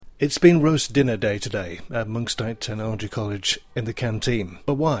It's been roast dinner day today at Monkstite Technology College in the canteen.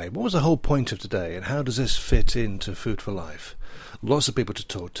 But why? What was the whole point of today, and how does this fit into Food for Life? Lots of people to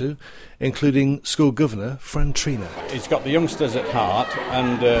talk to, including School Governor Fran Trina. It's got the youngsters at heart,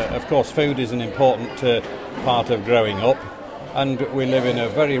 and of course food is an important part of growing up. And we live in a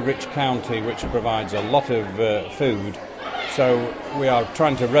very rich county which provides a lot of food. So we are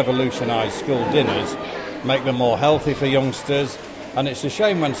trying to revolutionise school dinners, make them more healthy for youngsters. And it's a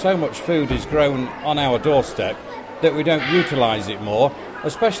shame when so much food is grown on our doorstep that we don't utilise it more,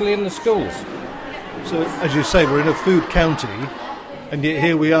 especially in the schools. So, as you say, we're in a food county, and yet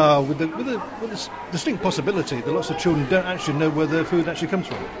here we are with a distinct possibility that lots of children don't actually know where their food actually comes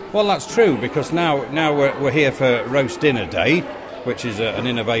from. Well, that's true, because now we're here for Roast Dinner Day, which is an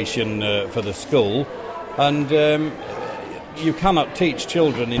innovation for the school, and you cannot teach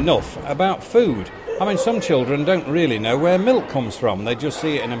children enough about food. I mean, some children don't really know where milk comes from. They just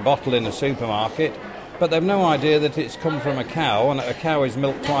see it in a bottle in a supermarket, but they've no idea that it's come from a cow, and a cow is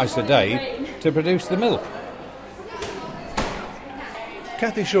milked twice a day to produce the milk.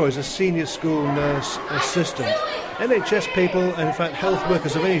 Kathy Shaw is a senior school nurse assistant. NHS people, and in fact health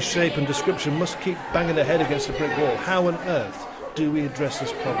workers of any shape and description, must keep banging their head against a brick wall. How on earth do we address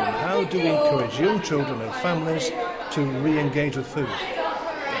this problem? How do we encourage young children and families to re-engage with food?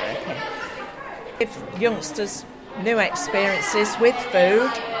 Give youngsters new experiences with food,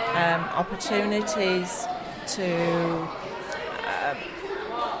 opportunities to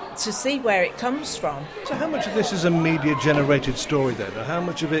see where it comes from. So how much of this is a media-generated story then, or how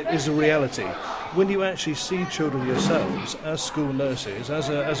much of it is a reality? When you actually see children yourselves, as school nurses, as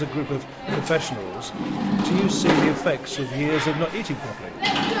a group of professionals, do you see the effects of years of not eating properly?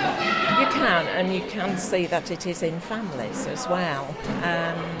 You can, and you can see that it is in families as well.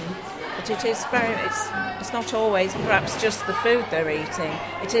 But it is it's not always perhaps just the food they're eating,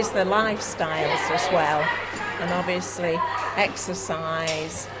 it is their lifestyles as well. And obviously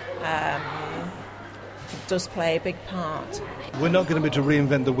exercise does play a big part. We're not going to be able to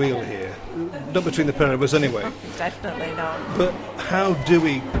reinvent the wheel here, not between the pair of us anyway. Definitely not. But how do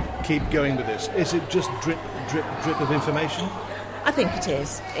we keep going with this? Is it just drip, drip, drip of information? I think it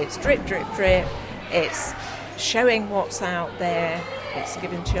is. It's drip, drip, drip. It's showing what's out there. It's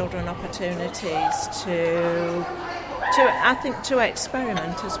giving children opportunities to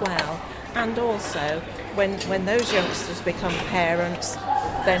experiment as well. And also, when those youngsters become parents,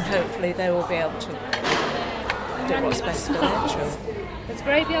 then hopefully they will be able to do what's best for their children. There's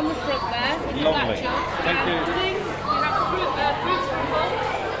gravy on the front there. Lovely. Thank you.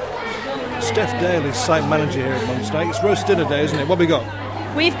 Steph Dale is site manager here at Monkstite. It's roast dinner day, isn't it? What have we got?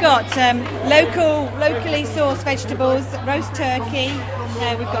 We've got locally sourced vegetables, roast turkey,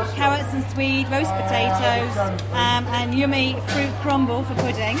 we've got carrots and swede, roast potatoes, and yummy fruit crumble for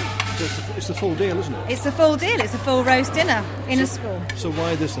pudding. So it's the full deal, isn't it? It's a full deal, it's a full roast dinner in a school. So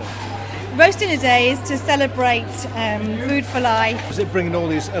why this then? Roast dinner day is to celebrate Food for Life. Is it bringing all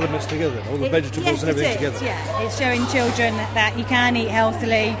these elements together, all the vegetables and everything together? Yeah, it's showing children that you can eat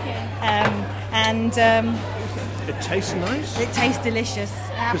healthily It tastes nice? It tastes delicious.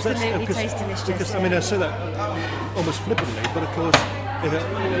 Absolutely tastes delicious. Because, I mean, I say that almost flippantly, but of course,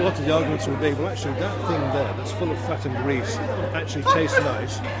 a lot of the arguments will be, well, actually, that thing there that's full of fat and grease actually tastes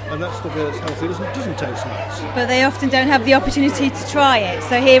nice, and that stuff that's healthy doesn't taste nice. But they often don't have the opportunity to try it,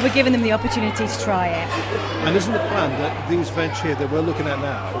 so here we're giving them the opportunity to try it. And isn't the plan that these veg here that we're looking at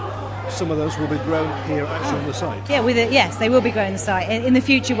now, some of those will be grown here actually on the site? Yeah, yes, they will be grown on the site. In the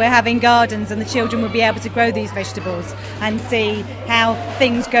future, we're having gardens, and the children will be able to grow these vegetables and see how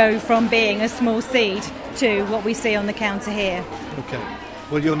things go from being a small seed to what we see on the counter here. Okay.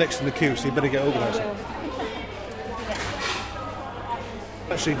 Well, you're next in the queue, so you better get organised.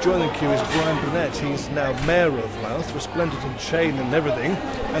 Actually, joining the queue is Brian Burnett. He's now Mayor of Louth, resplendent in chain and everything,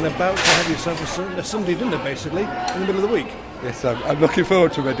 and about to have yourself a Sunday dinner, basically, in the middle of the week. Yes, I'm looking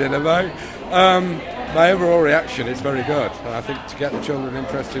forward to my dinner, mate. My overall reaction is very good. And I think to get the children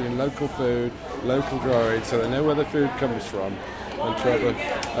interested in local food, local growing, so they know where the food comes from, and to have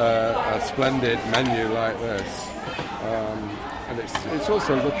a splendid menu like this. And it's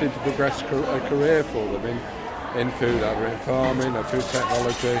also looking to progress a career for them in food, either in farming or food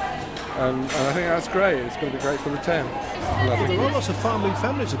technology. And I think that's great. It's going to be great for the town. Well, there are lots of farming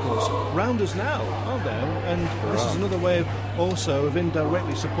families, of course, around us now, aren't there? And this is another way of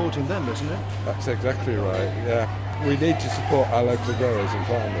indirectly supporting them, isn't it? That's exactly right, yeah. We need to support our local growers and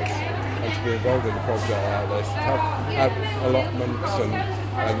farmers, and to be involved in a project like this, have allotments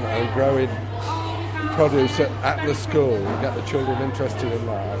and growing produce at the school and get the children interested in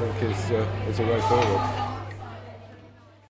that, I think is a way forward.